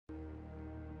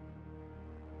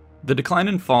The decline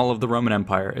and fall of the Roman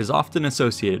Empire is often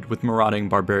associated with marauding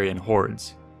barbarian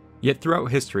hordes. Yet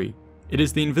throughout history, it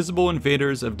is the invisible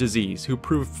invaders of disease who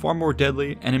prove far more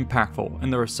deadly and impactful in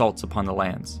their assaults upon the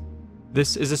lands.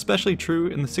 This is especially true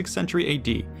in the 6th century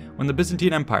AD, when the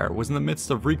Byzantine Empire was in the midst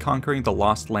of reconquering the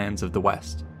lost lands of the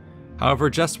West. However,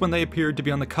 just when they appeared to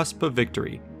be on the cusp of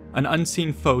victory, an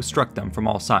unseen foe struck them from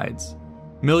all sides.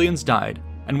 Millions died,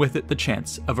 and with it the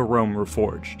chance of a Rome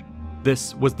reforged.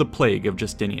 This was the plague of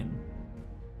Justinian.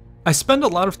 I spend a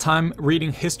lot of time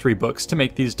reading history books to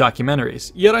make these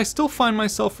documentaries, yet I still find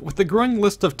myself with a growing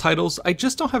list of titles I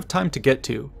just don't have time to get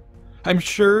to. I'm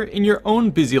sure in your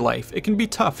own busy life it can be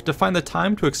tough to find the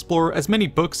time to explore as many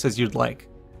books as you'd like.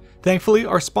 Thankfully,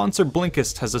 our sponsor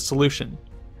Blinkist has a solution.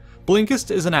 Blinkist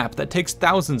is an app that takes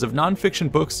thousands of non-fiction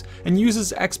books and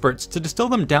uses experts to distill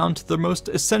them down to their most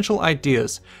essential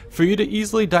ideas for you to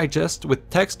easily digest with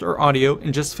text or audio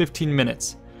in just 15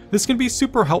 minutes. This can be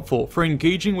super helpful for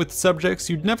engaging with subjects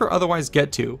you'd never otherwise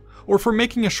get to, or for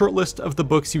making a short list of the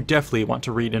books you definitely want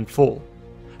to read in full.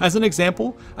 As an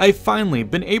example, I've finally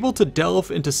been able to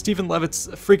delve into Stephen Levitt's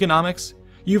Freakonomics,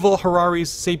 Yuval Harari's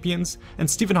Sapiens, and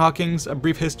Stephen Hawking's A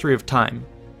Brief History of Time.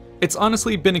 It's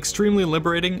honestly been extremely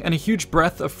liberating and a huge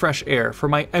breath of fresh air for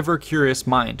my ever-curious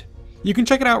mind. You can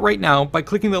check it out right now by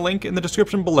clicking the link in the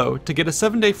description below to get a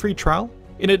 7-day free trial.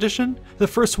 In addition, the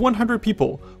first 100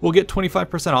 people will get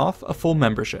 25% off a full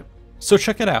membership. So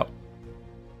check it out.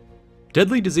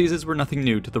 Deadly diseases were nothing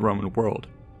new to the Roman world.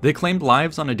 They claimed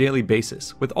lives on a daily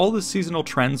basis, with all the seasonal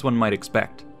trends one might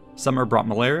expect. Summer brought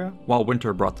malaria, while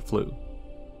winter brought the flu.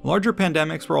 Larger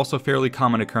pandemics were also fairly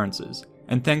common occurrences,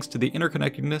 and thanks to the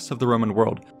interconnectedness of the Roman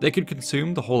world, they could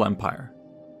consume the whole empire.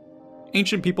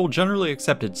 Ancient people generally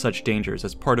accepted such dangers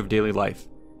as part of daily life,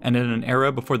 and in an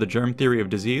era before the germ theory of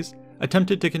disease,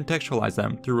 attempted to contextualize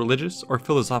them through religious or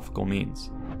philosophical means.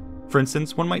 For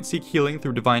instance, one might seek healing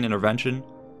through divine intervention,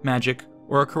 magic,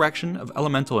 or a correction of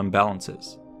elemental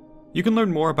imbalances. You can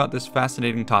learn more about this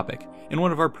fascinating topic in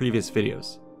one of our previous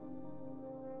videos.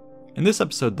 In this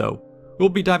episode though, we'll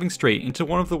be diving straight into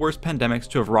one of the worst pandemics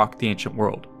to have rocked the ancient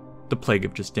world, the plague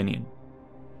of Justinian.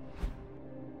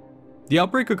 The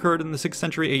outbreak occurred in the 6th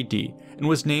century AD and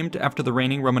was named after the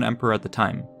reigning Roman emperor at the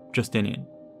time, Justinian.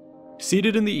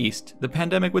 Seated in the east, the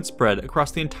pandemic would spread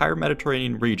across the entire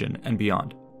Mediterranean region and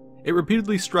beyond. It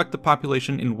repeatedly struck the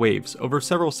population in waves over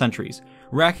several centuries,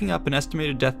 racking up an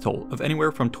estimated death toll of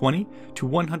anywhere from 20 to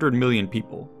 100 million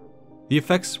people. The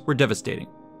effects were devastating.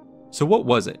 So what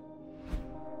was it?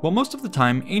 Well, most of the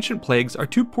time, ancient plagues are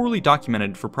too poorly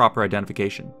documented for proper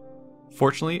identification.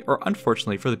 Fortunately or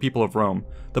unfortunately for the people of Rome,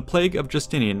 the plague of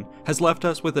Justinian has left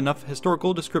us with enough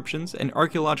historical descriptions and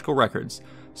archaeological records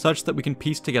such that we can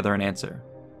piece together an answer.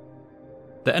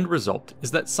 The end result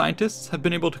is that scientists have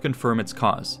been able to confirm its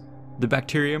cause, the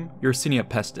bacterium Yersinia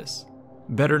Pestis,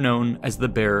 better known as the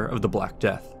bearer of the Black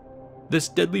Death. This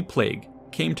deadly plague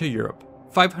came to Europe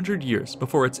 500 years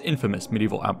before its infamous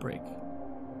medieval outbreak.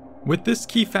 With this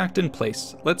key fact in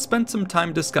place, let's spend some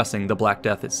time discussing the Black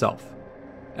Death itself.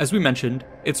 As we mentioned,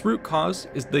 its root cause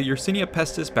is the Yersinia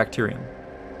Pestis bacterium.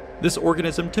 This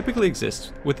organism typically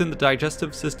exists within the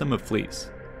digestive system of fleas.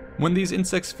 When these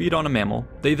insects feed on a mammal,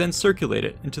 they then circulate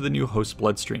it into the new host's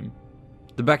bloodstream.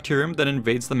 The bacterium then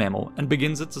invades the mammal and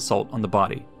begins its assault on the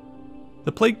body.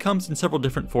 The plague comes in several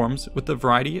different forms with a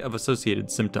variety of associated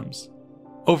symptoms.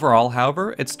 Overall,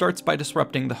 however, it starts by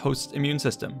disrupting the host's immune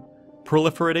system,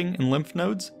 proliferating in lymph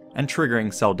nodes, and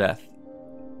triggering cell death.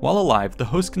 While alive, the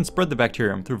host can spread the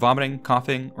bacterium through vomiting,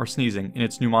 coughing, or sneezing in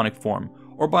its pneumonic form,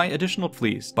 or by additional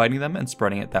fleas biting them and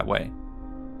spreading it that way.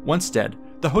 Once dead,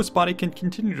 the host body can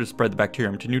continue to spread the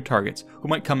bacterium to new targets who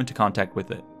might come into contact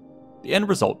with it. The end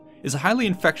result is a highly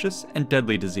infectious and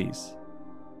deadly disease.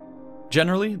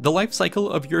 Generally, the life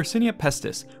cycle of Yersinia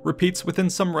pestis repeats within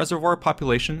some reservoir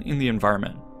population in the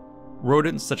environment.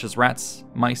 Rodents such as rats,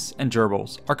 mice, and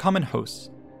gerbils are common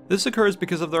hosts. This occurs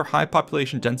because of their high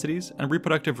population densities and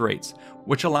reproductive rates,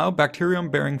 which allow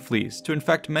bacterium-bearing fleas to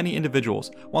infect many individuals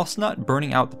whilst not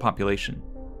burning out the population.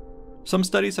 Some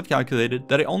studies have calculated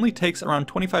that it only takes around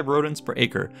 25 rodents per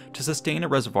acre to sustain a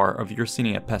reservoir of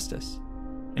Yersinia pestis.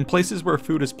 In places where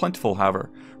food is plentiful, however,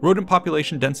 rodent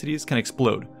population densities can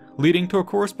explode, leading to a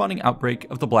corresponding outbreak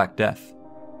of the Black Death.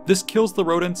 This kills the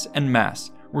rodents en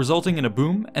masse, resulting in a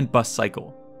boom and bust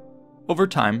cycle. Over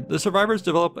time, the survivors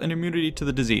develop an immunity to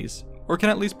the disease, or can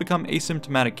at least become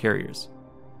asymptomatic carriers.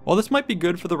 While this might be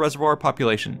good for the reservoir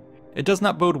population, it does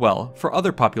not bode well for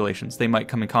other populations they might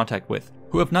come in contact with,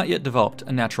 who have not yet developed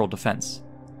a natural defense.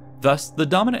 Thus, the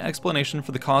dominant explanation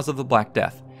for the cause of the Black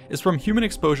Death is from human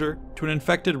exposure to an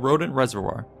infected rodent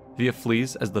reservoir via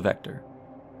fleas as the vector.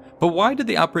 But why did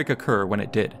the outbreak occur when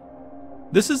it did?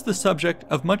 This is the subject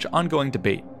of much ongoing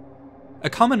debate. A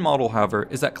common model, however,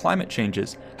 is that climate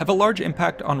changes have a large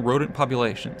impact on rodent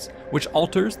populations, which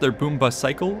alters their boom-bust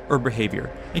cycle or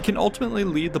behavior and can ultimately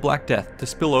lead the Black Death to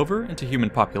spill over into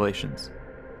human populations.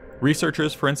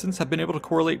 Researchers, for instance, have been able to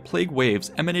correlate plague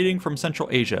waves emanating from Central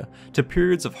Asia to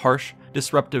periods of harsh,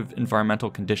 disruptive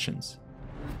environmental conditions.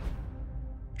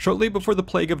 Shortly before the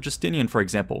plague of Justinian, for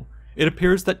example, it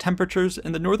appears that temperatures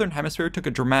in the northern hemisphere took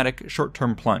a dramatic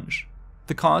short-term plunge.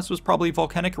 The cause was probably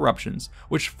volcanic eruptions,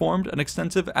 which formed an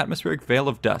extensive atmospheric veil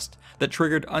of dust that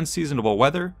triggered unseasonable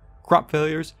weather, crop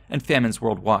failures, and famines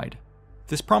worldwide.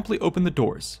 This promptly opened the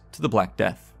doors to the Black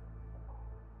Death.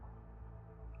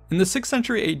 In the 6th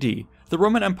century AD, the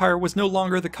Roman Empire was no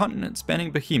longer the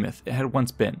continent-spanning behemoth it had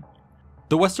once been.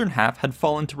 The western half had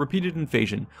fallen to repeated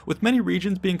invasion, with many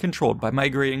regions being controlled by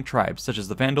migrating tribes such as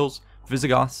the Vandals,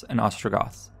 Visigoths, and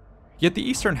Ostrogoths. Yet the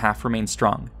eastern half remained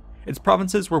strong. Its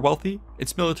provinces were wealthy,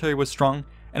 its military was strong,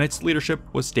 and its leadership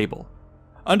was stable.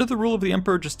 Under the rule of the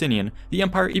Emperor Justinian, the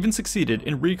empire even succeeded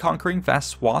in reconquering vast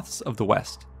swaths of the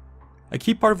west. A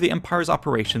key part of the empire's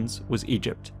operations was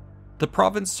Egypt. The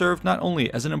province served not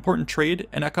only as an important trade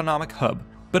and economic hub,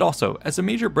 but also as a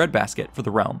major breadbasket for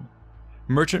the realm.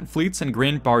 Merchant fleets and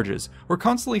grain barges were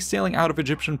constantly sailing out of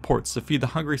Egyptian ports to feed the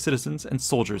hungry citizens and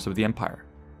soldiers of the empire.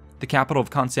 The capital of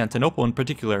Constantinople in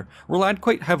particular relied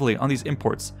quite heavily on these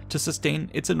imports to sustain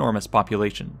its enormous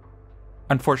population.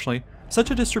 Unfortunately,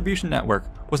 such a distribution network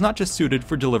was not just suited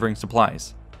for delivering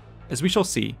supplies. As we shall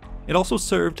see, it also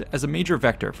served as a major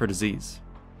vector for disease.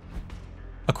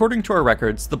 According to our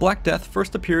records, the Black Death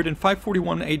first appeared in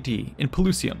 541 AD in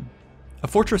Pelusium, a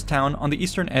fortress town on the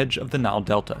eastern edge of the Nile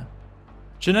Delta.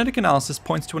 Genetic analysis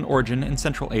points to an origin in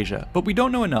Central Asia, but we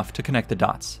don't know enough to connect the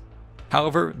dots.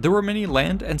 However, there were many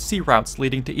land and sea routes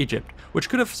leading to Egypt, which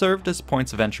could have served as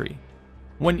points of entry.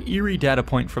 One eerie data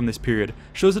point from this period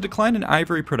shows a decline in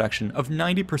ivory production of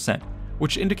 90%,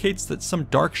 which indicates that some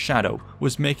dark shadow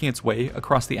was making its way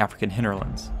across the African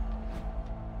hinterlands.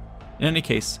 In any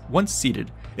case, once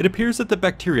seeded, it appears that the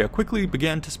bacteria quickly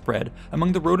began to spread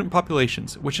among the rodent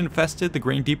populations which infested the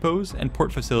grain depots and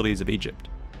port facilities of Egypt.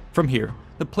 From here,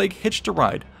 the plague hitched a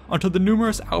ride onto the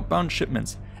numerous outbound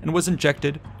shipments and was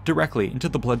injected directly into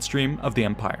the bloodstream of the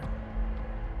empire.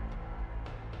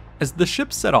 As the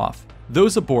ship set off,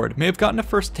 those aboard may have gotten a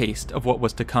first taste of what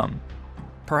was to come.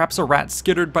 Perhaps a rat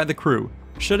skittered by the crew,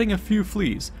 shedding a few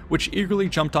fleas, which eagerly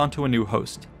jumped onto a new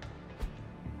host.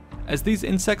 As these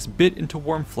insects bit into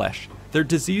warm flesh, their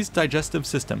diseased digestive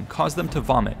system caused them to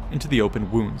vomit into the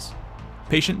open wounds.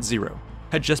 Patient 0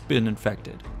 had just been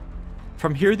infected.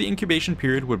 From here, the incubation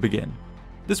period would begin.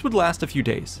 This would last a few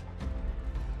days.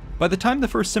 By the time the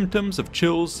first symptoms of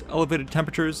chills, elevated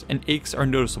temperatures, and aches are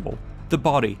noticeable, the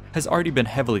body has already been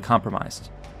heavily compromised.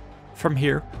 From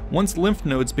here, one's lymph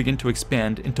nodes begin to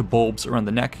expand into bulbs around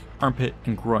the neck, armpit,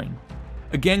 and groin.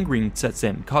 A gangrene sets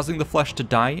in, causing the flesh to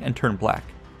die and turn black.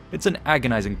 It's an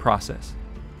agonizing process.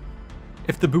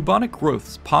 If the bubonic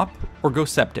growths pop or go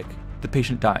septic, the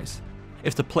patient dies.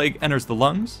 If the plague enters the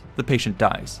lungs, the patient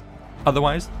dies.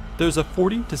 Otherwise, there's a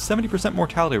 40 to 70%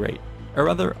 mortality rate, a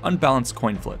rather unbalanced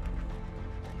coin flip.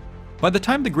 By the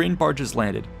time the grain barges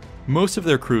landed, most of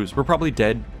their crews were probably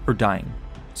dead or dying.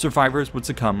 Survivors would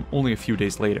succumb only a few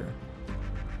days later.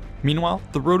 Meanwhile,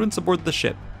 the rodents aboard the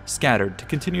ship scattered to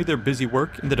continue their busy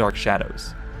work in the dark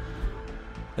shadows.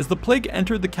 As the plague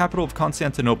entered the capital of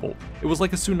Constantinople, it was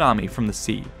like a tsunami from the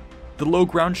sea. The low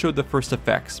ground showed the first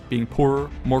effects, being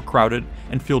poorer, more crowded,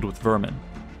 and filled with vermin.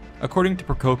 According to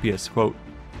Procopius, quote,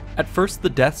 "At first the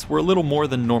deaths were a little more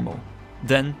than normal.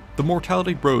 Then the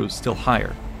mortality rose still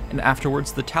higher, and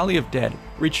afterwards the tally of dead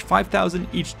reached 5,000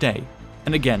 each day,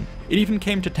 and again it even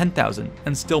came to 10,000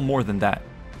 and still more than that.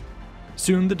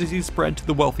 Soon the disease spread to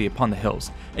the wealthy upon the hills,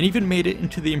 and even made it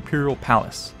into the imperial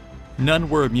palace. None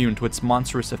were immune to its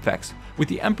monstrous effects, with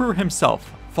the emperor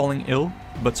himself falling ill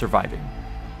but surviving."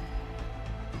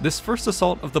 This first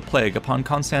assault of the plague upon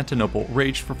Constantinople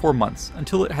raged for 4 months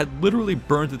until it had literally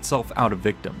burned itself out of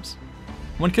victims.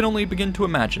 One can only begin to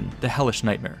imagine the hellish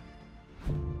nightmare.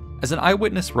 As an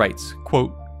eyewitness writes,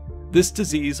 quote, "This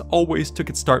disease always took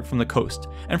its start from the coast,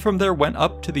 and from there went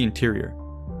up to the interior.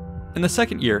 In the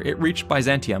second year, it reached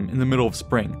Byzantium in the middle of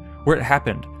spring, where it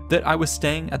happened that I was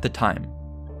staying at the time,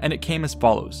 and it came as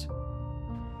follows.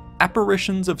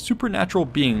 Apparitions of supernatural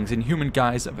beings in human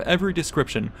guise of every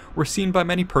description were seen by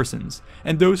many persons,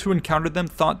 and those who encountered them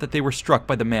thought that they were struck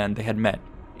by the man they had met,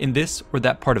 in this or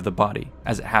that part of the body,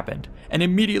 as it happened, and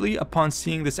immediately upon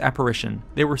seeing this apparition,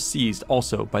 they were seized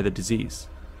also by the disease."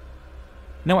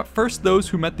 Now at first those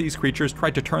who met these creatures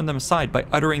tried to turn them aside by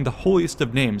uttering the holiest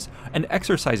of names and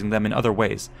exorcising them in other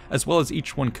ways, as well as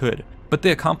each one could, but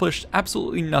they accomplished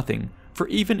absolutely nothing, for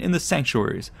even in the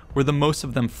sanctuaries, where the most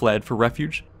of them fled for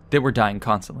refuge, they were dying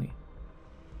constantly.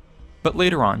 But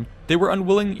later on, they were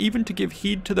unwilling even to give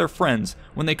heed to their friends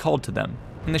when they called to them,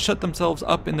 and they shut themselves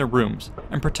up in their rooms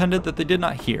and pretended that they did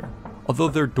not hear, although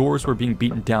their doors were being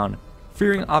beaten down,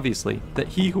 fearing obviously that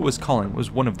he who was calling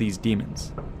was one of these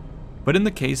demons. But in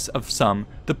the case of some,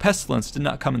 the pestilence did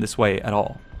not come in this way at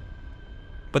all.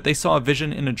 But they saw a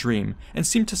vision in a dream and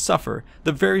seemed to suffer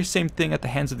the very same thing at the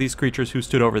hands of these creatures who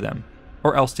stood over them,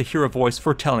 or else to hear a voice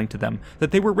foretelling to them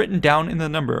that they were written down in the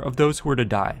number of those who were to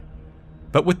die.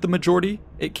 But with the majority,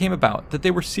 it came about that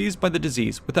they were seized by the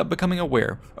disease without becoming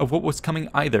aware of what was coming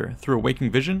either through a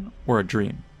waking vision or a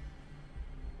dream.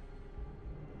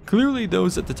 Clearly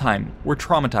those at the time were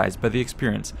traumatized by the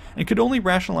experience and could only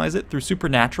rationalize it through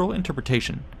supernatural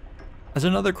interpretation. As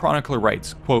another chronicler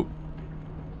writes, quote,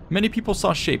 "Many people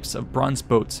saw shapes of bronze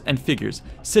boats and figures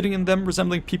sitting in them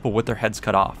resembling people with their heads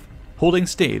cut off. Holding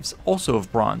staves, also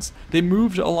of bronze, they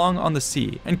moved along on the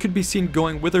sea and could be seen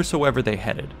going whithersoever they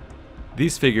headed.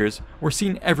 These figures were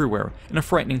seen everywhere in a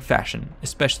frightening fashion,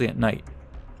 especially at night.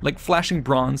 Like flashing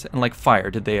bronze and like fire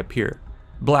did they appear.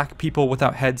 Black people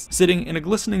without heads sitting in a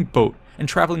glistening boat and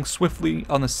traveling swiftly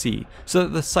on the sea, so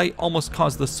that the sight almost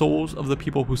caused the souls of the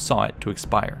people who saw it to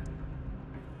expire."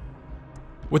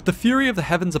 With the fury of the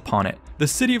heavens upon it, the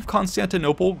city of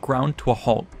Constantinople ground to a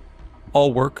halt.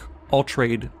 All work, all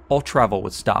trade, all travel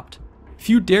was stopped.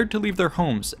 Few dared to leave their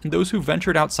homes, and those who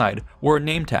ventured outside wore a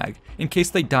name tag in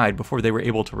case they died before they were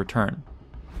able to return.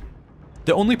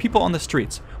 The only people on the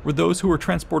streets were those who were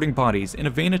transporting bodies in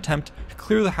a vain attempt to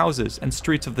clear the houses and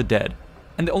streets of the dead,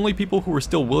 and the only people who were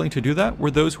still willing to do that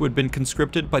were those who had been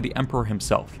conscripted by the emperor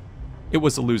himself. It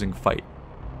was a losing fight.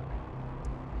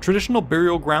 Traditional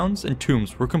burial grounds and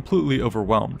tombs were completely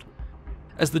overwhelmed.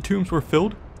 As the tombs were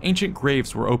filled, ancient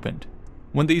graves were opened.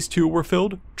 When these too were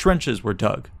filled, trenches were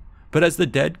dug. But as the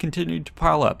dead continued to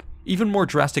pile up, even more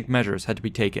drastic measures had to be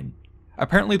taken.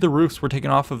 Apparently the roofs were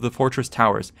taken off of the fortress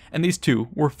towers, and these too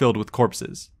were filled with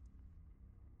corpses.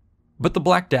 But the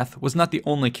Black Death was not the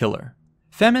only killer.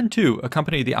 Famine too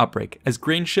accompanied the outbreak as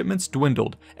grain shipments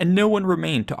dwindled and no one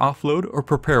remained to offload or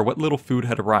prepare what little food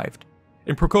had arrived.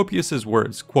 In Procopius's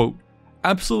words, quote,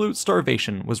 "Absolute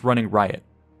starvation was running riot.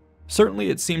 Certainly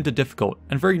it seemed a difficult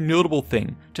and very notable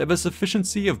thing to have a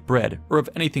sufficiency of bread or of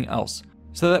anything else,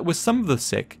 so that with some of the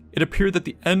sick, it appeared that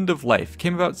the end of life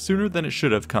came about sooner than it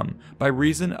should have come, by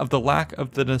reason of the lack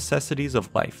of the necessities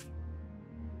of life.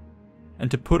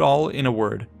 And to put all in a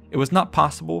word, it was not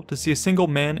possible to see a single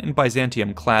man in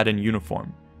Byzantium clad in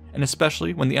uniform, and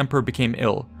especially when the emperor became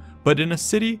ill, but in a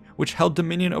city which held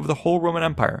dominion over the whole Roman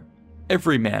Empire,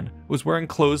 every man was wearing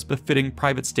clothes befitting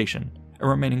private station, and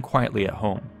remaining quietly at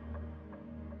home.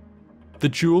 The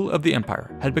jewel of the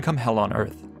empire had become hell on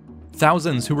earth.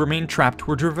 Thousands who remained trapped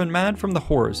were driven mad from the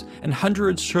horrors, and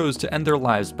hundreds chose to end their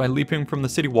lives by leaping from the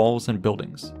city walls and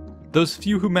buildings. Those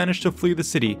few who managed to flee the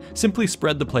city simply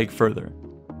spread the plague further.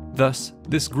 Thus,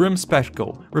 this grim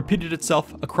spectacle repeated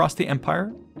itself across the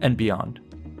empire and beyond.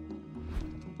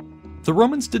 The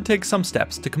Romans did take some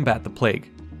steps to combat the plague.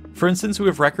 For instance, we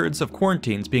have records of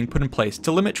quarantines being put in place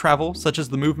to limit travel, such as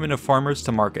the movement of farmers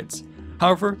to markets.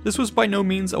 However, this was by no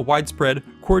means a widespread,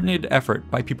 coordinated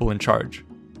effort by people in charge.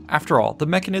 After all, the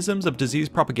mechanisms of disease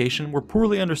propagation were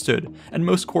poorly understood, and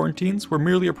most quarantines were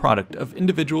merely a product of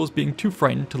individuals being too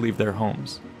frightened to leave their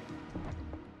homes.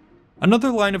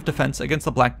 Another line of defense against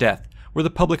the Black Death were the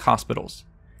public hospitals.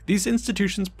 These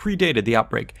institutions predated the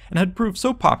outbreak and had proved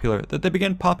so popular that they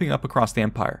began popping up across the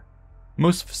empire.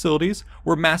 Most facilities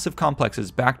were massive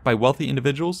complexes backed by wealthy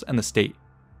individuals and the state.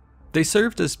 They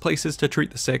served as places to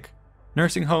treat the sick,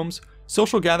 nursing homes,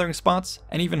 social gathering spots,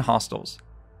 and even hostels.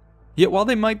 Yet while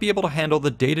they might be able to handle the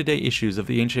day-to-day issues of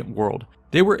the ancient world,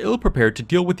 they were ill-prepared to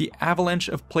deal with the avalanche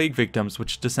of plague victims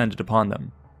which descended upon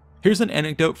them. Here's an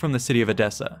anecdote from the city of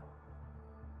Edessa.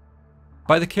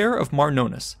 By the care of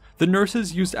Marnonus, the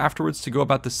nurses used afterwards to go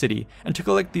about the city and to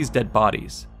collect these dead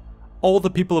bodies. All the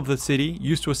people of the city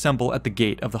used to assemble at the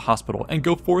gate of the hospital and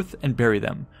go forth and bury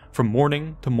them, from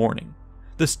morning to morning.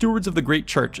 The stewards of the great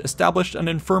church established an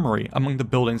infirmary among the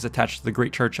buildings attached to the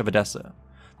great church of Edessa.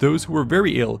 Those who were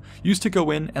very ill used to go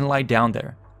in and lie down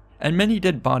there, and many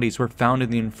dead bodies were found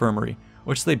in the infirmary,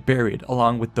 which they buried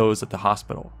along with those at the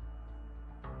hospital.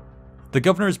 The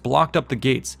governors blocked up the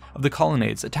gates of the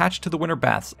colonnades attached to the winter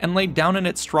baths and laid down in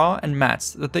it straw and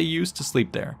mats that they used to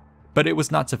sleep there, but it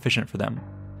was not sufficient for them.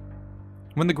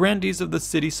 When the grandees of the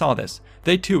city saw this,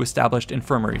 they too established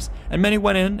infirmaries, and many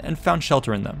went in and found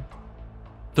shelter in them.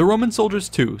 The Roman soldiers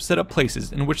too set up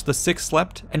places in which the sick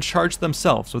slept and charged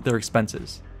themselves with their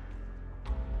expenses.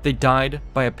 They died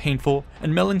by a painful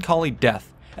and melancholy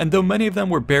death, and though many of them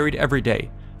were buried every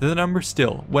day, the number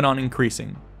still went on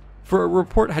increasing. For a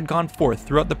report had gone forth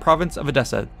throughout the province of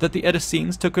Edessa that the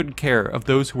Edessines took good care of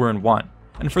those who were in want,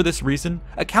 and for this reason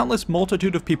a countless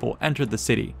multitude of people entered the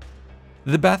city.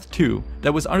 The bath too,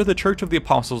 that was under the Church of the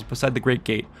Apostles beside the Great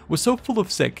Gate, was so full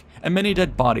of sick, and many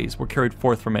dead bodies were carried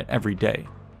forth from it every day.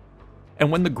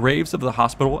 And when the graves of the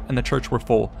hospital and the church were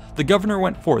full, the governor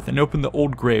went forth and opened the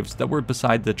old graves that were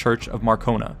beside the church of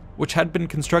Marcona, which had been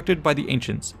constructed by the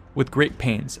ancients with great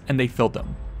pains, and they filled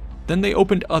them. Then they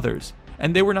opened others,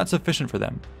 and they were not sufficient for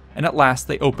them, and at last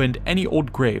they opened any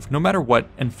old grave, no matter what,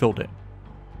 and filled it.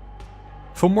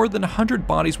 For more than 100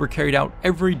 bodies were carried out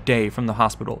every day from the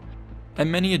hospital,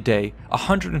 and many a day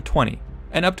 120,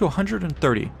 and up to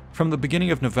 130 from the beginning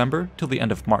of November till the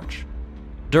end of March.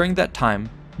 During that time,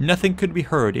 nothing could be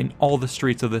heard in all the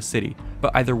streets of the city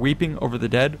but either weeping over the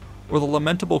dead or the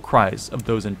lamentable cries of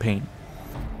those in pain.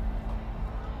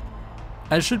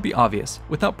 As should be obvious,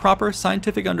 without proper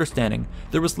scientific understanding,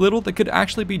 there was little that could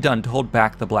actually be done to hold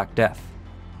back the Black Death.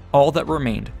 All that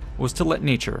remained was to let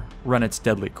nature run its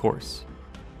deadly course.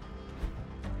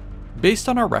 Based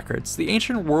on our records, the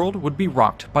ancient world would be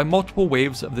rocked by multiple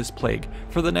waves of this plague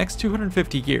for the next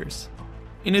 250 years.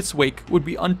 In its wake would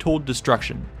be untold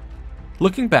destruction.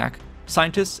 Looking back,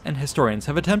 scientists and historians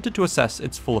have attempted to assess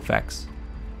its full effects.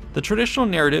 The traditional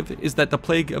narrative is that the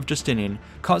plague of Justinian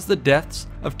caused the deaths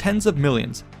of tens of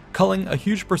millions, culling a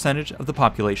huge percentage of the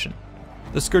population.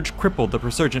 The scourge crippled the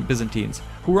resurgent Byzantines,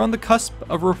 who were on the cusp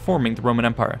of reforming the Roman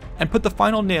Empire, and put the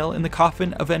final nail in the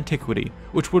coffin of antiquity,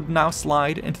 which would now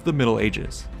slide into the Middle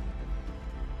Ages.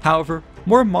 However,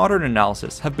 more modern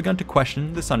analysis have begun to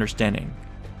question this understanding.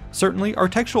 Certainly, our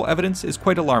textual evidence is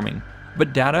quite alarming,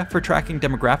 but data for tracking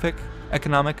demographic,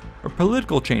 economic, or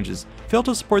political changes fail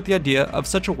to support the idea of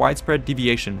such a widespread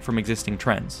deviation from existing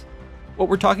trends. What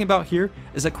we're talking about here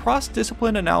is a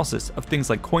cross-discipline analysis of things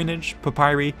like coinage,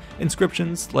 papyri,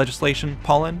 inscriptions, legislation,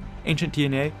 pollen, ancient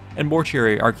DNA, and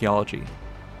mortuary archaeology.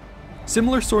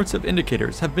 Similar sorts of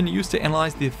indicators have been used to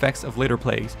analyze the effects of later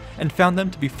plagues and found them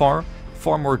to be far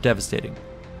more devastating.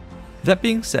 That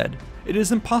being said, it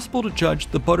is impossible to judge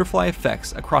the butterfly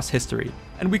effects across history,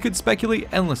 and we could speculate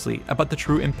endlessly about the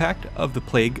true impact of the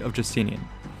plague of Justinian.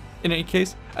 In any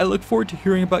case, I look forward to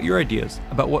hearing about your ideas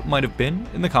about what might have been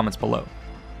in the comments below.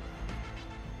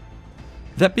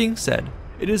 That being said,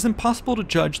 it is impossible to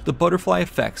judge the butterfly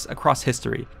effects across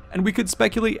history, and we could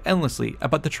speculate endlessly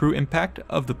about the true impact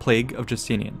of the plague of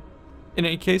Justinian. In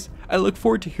any case, I look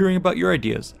forward to hearing about your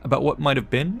ideas about what might have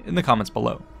been in the comments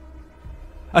below.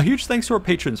 A huge thanks to our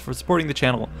patrons for supporting the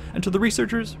channel, and to the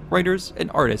researchers, writers, and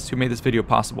artists who made this video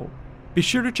possible. Be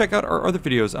sure to check out our other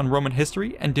videos on Roman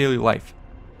history and daily life.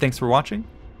 Thanks for watching,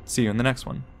 see you in the next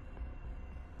one.